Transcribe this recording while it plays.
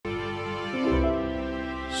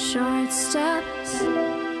Short steps,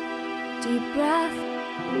 deep breath.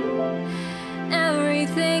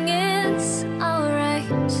 Everything is alright.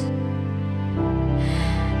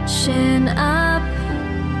 Chin up,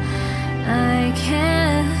 I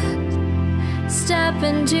can't step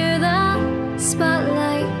into the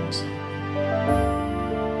spotlight.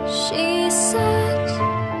 She said,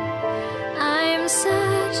 I'm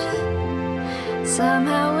sad,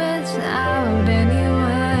 somehow without any words.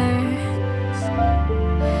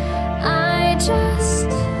 I just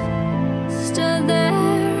stood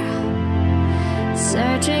there,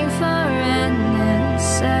 searching for an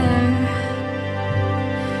answer.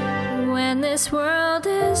 When this world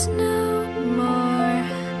is no more,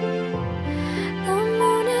 the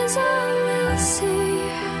moon is all we'll see.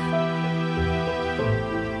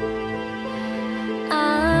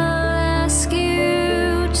 I'll ask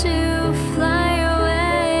you to fly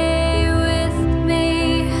away with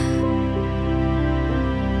me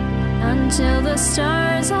until the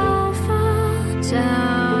stars all fall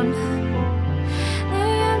down.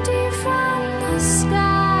 They empty from the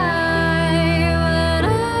sky, but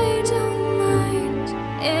I don't mind.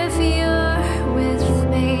 If you're with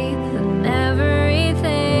me, then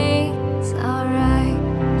everything's alright.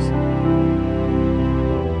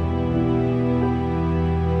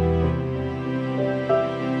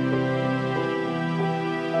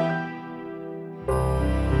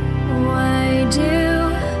 Why do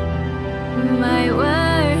my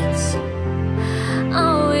words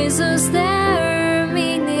always lose their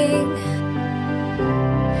meaning?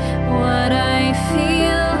 What I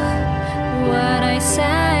feel, what I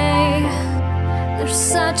say, there's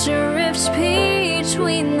such a rift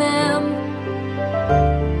between them.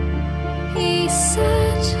 He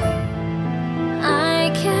said,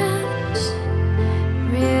 I can't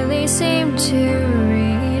really seem to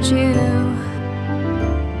read you.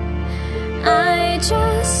 I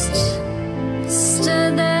just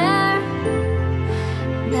stood there,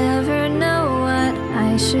 never know what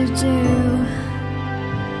I should do.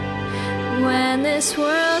 When this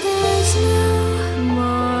world is no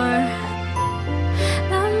more,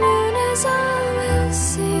 the moon is all we'll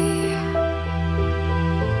see.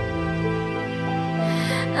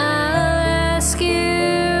 I'll ask you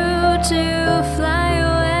to fly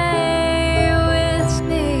away with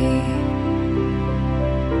me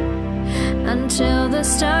until the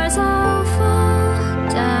stars are